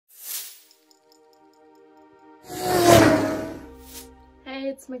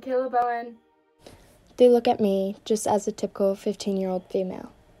it's Mekaylah Bowen. They look at me just as a typical 15-year-old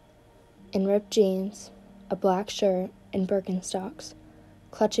female, in ripped jeans, a black shirt, and Birkenstocks,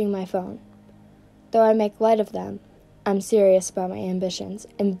 clutching my phone. Though I make light of them, I'm serious about my ambitions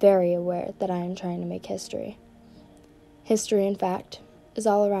and very aware that I am trying to make history. History, in fact, is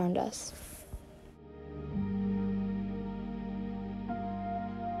all around us.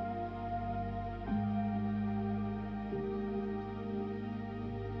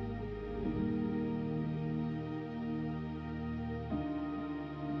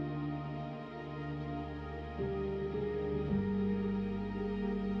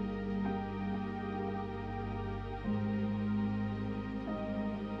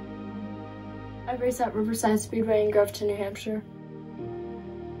 I race at Riverside Speedway in Groveton, New Hampshire.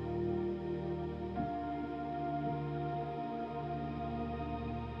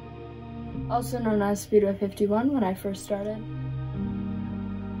 Also known as Speedway 51 when I first started.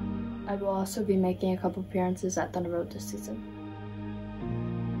 I will also be making a couple appearances at Thunder Road this season.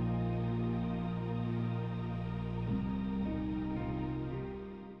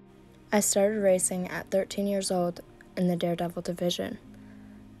 I started racing at 13 years old in the Daredevil division.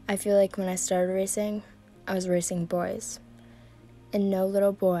 I feel like when I started racing, I was racing boys, and no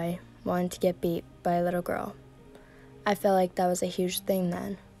little boy wanted to get beat by a little girl. I felt like that was a huge thing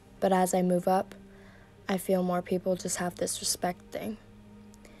then, but as I move up, I feel more people just have this respect thing.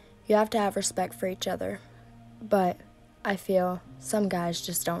 You have to have respect for each other, but I feel some guys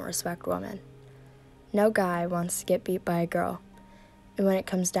just don't respect women. No guy wants to get beat by a girl, and when it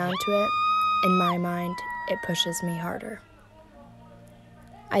comes down to it, in my mind, it pushes me harder.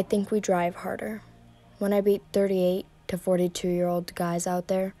 I think we drive harder. When I beat 38 to 42-year-old guys out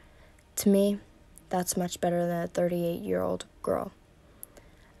there, to me, that's much better than a 38-year-old girl,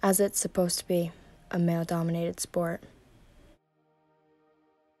 as it's supposed to be a male-dominated sport.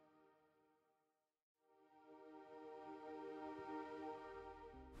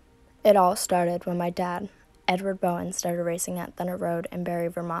 It all started when my dad, Edward Bowen, started racing at Thunder Road in Barre,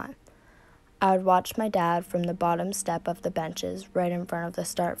 Vermont. I would watch my dad from the bottom step of the benches right in front of the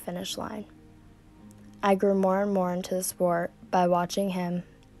start-finish line. I grew more and more into the sport by watching him,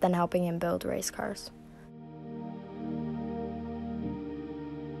 then helping him build race cars.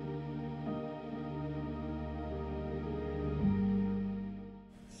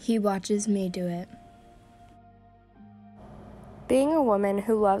 He watches me do it. Being a woman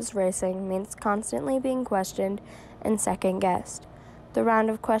who loves racing means constantly being questioned and second-guessed. The round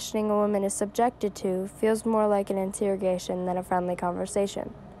of questioning a woman is subjected to feels more like an interrogation than a friendly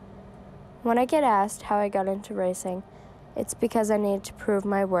conversation. When I get asked how I got into racing, it's because I need to prove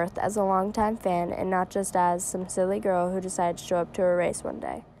my worth as a longtime fan and not just as some silly girl who decided to show up to a race one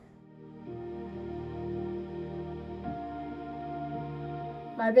day.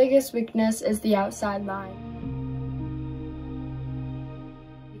 My biggest weakness is the outside line,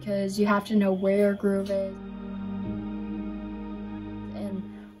 because you have to know where your groove is,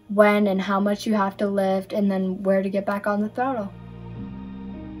 when and how much you have to lift, and then where to get back on the throttle.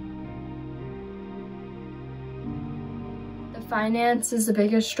 The finance is the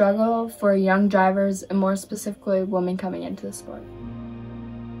biggest struggle for young drivers, and more specifically women coming into the sport.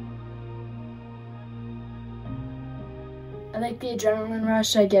 I like the adrenaline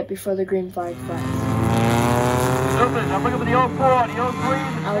rush I get before the green flag flies. I'm looking for the 04, the 03.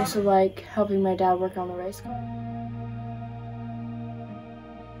 I also like helping my dad work on the race car.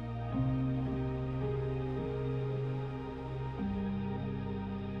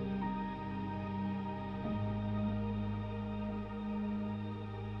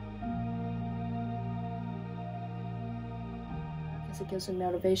 It gives me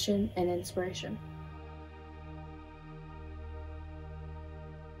motivation and inspiration.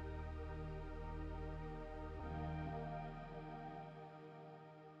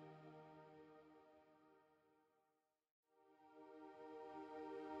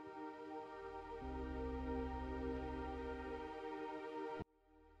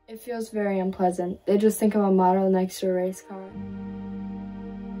 It feels very unpleasant. They just think I'm a model next to a race car.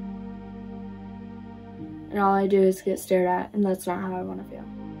 And all I do is get stared at, and that's not how I want to feel.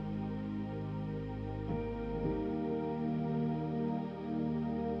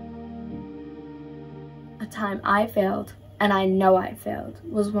 A time I failed, and I know I failed,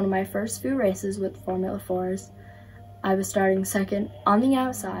 was one of my first few races with Formula 4s. I was starting second on the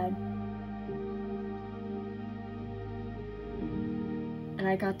outside, and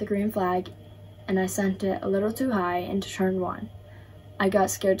I got the green flag, and I sent it a little too high into turn 1. I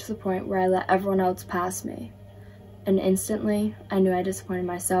got scared to the point where I let everyone else pass me, and instantly I knew I disappointed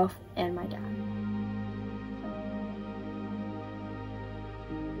myself and my dad.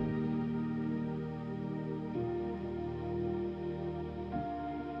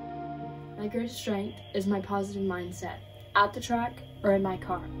 My greatest strength is my positive mindset, at the track or in my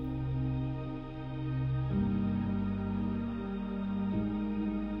car.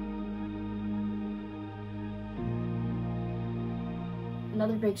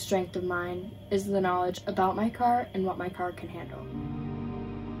 Another big strength of mine is the knowledge about my car and what my car can handle.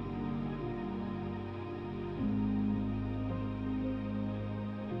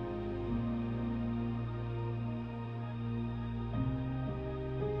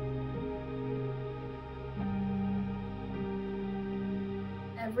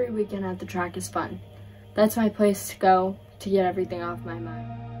 Every weekend at the track is fun. That's my place to go to get everything off my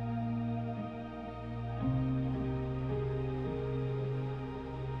mind.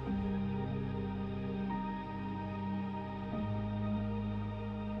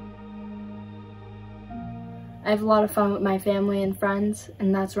 I have a lot of fun with my family and friends,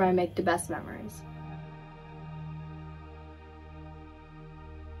 and that's where I make the best memories.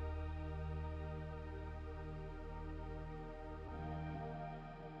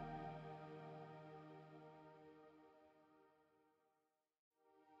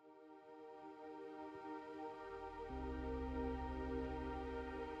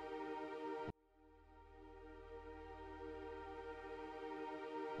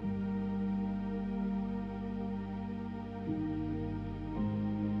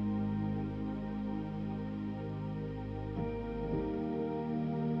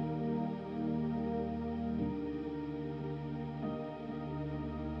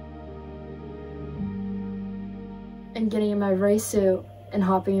 And getting in my race suit and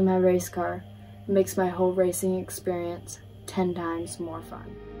hopping in my race car makes my whole racing experience 10 times more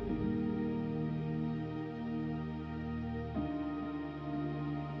fun.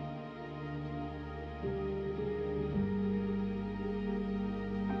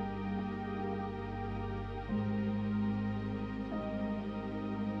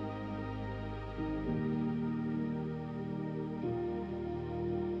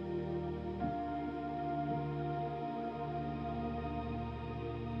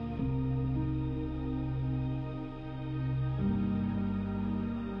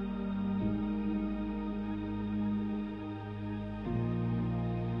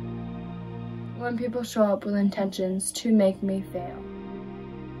 When people show up with intentions to make me fail.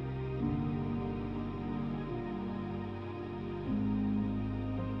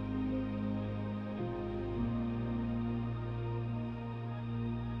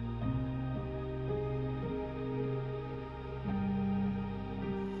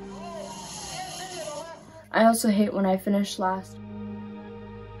 I also hate when I finish last.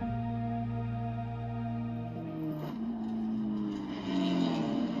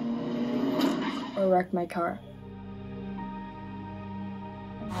 Or wreck my car.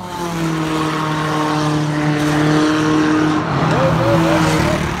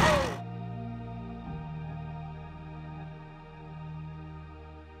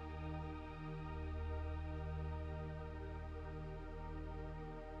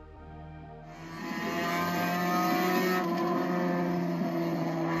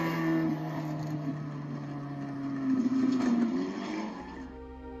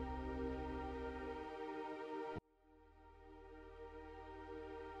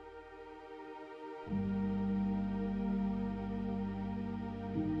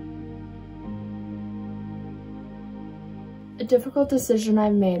 A difficult decision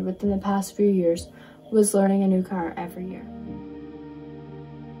I've made within the past few years was learning a new car every year.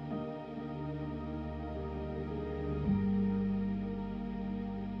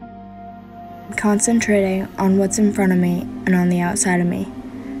 Concentrating on what's in front of me and on the outside of me.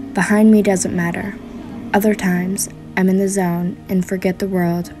 Behind me doesn't matter. Other times, I'm in the zone and forget the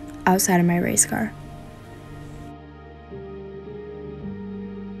world outside of my race car.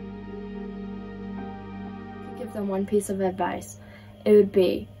 To give them one piece of advice, it would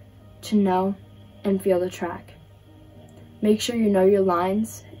be to know and feel the track. Make sure you know your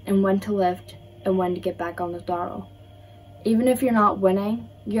lines and when to lift and when to get back on the throttle. Even if you're not winning,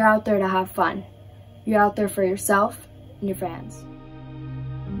 you're out there to have fun. You're out there for yourself and your fans.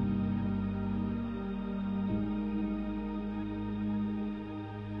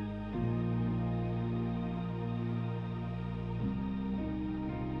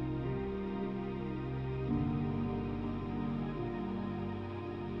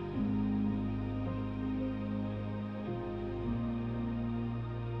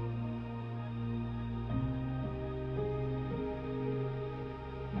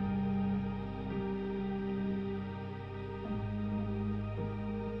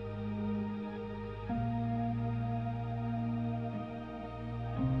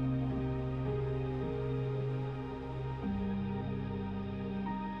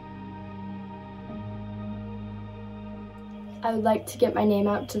 I would like to get my name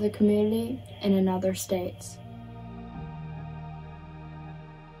out to the community and in other states.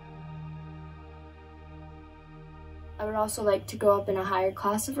 I would also like to go up in a higher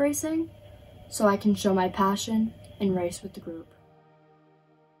class of racing so I can show my passion and race with the group.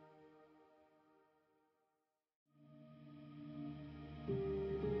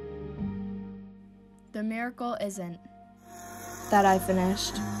 The miracle isn't that I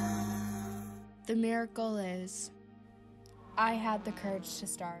finished. The miracle is I had the courage to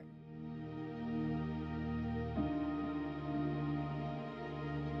start.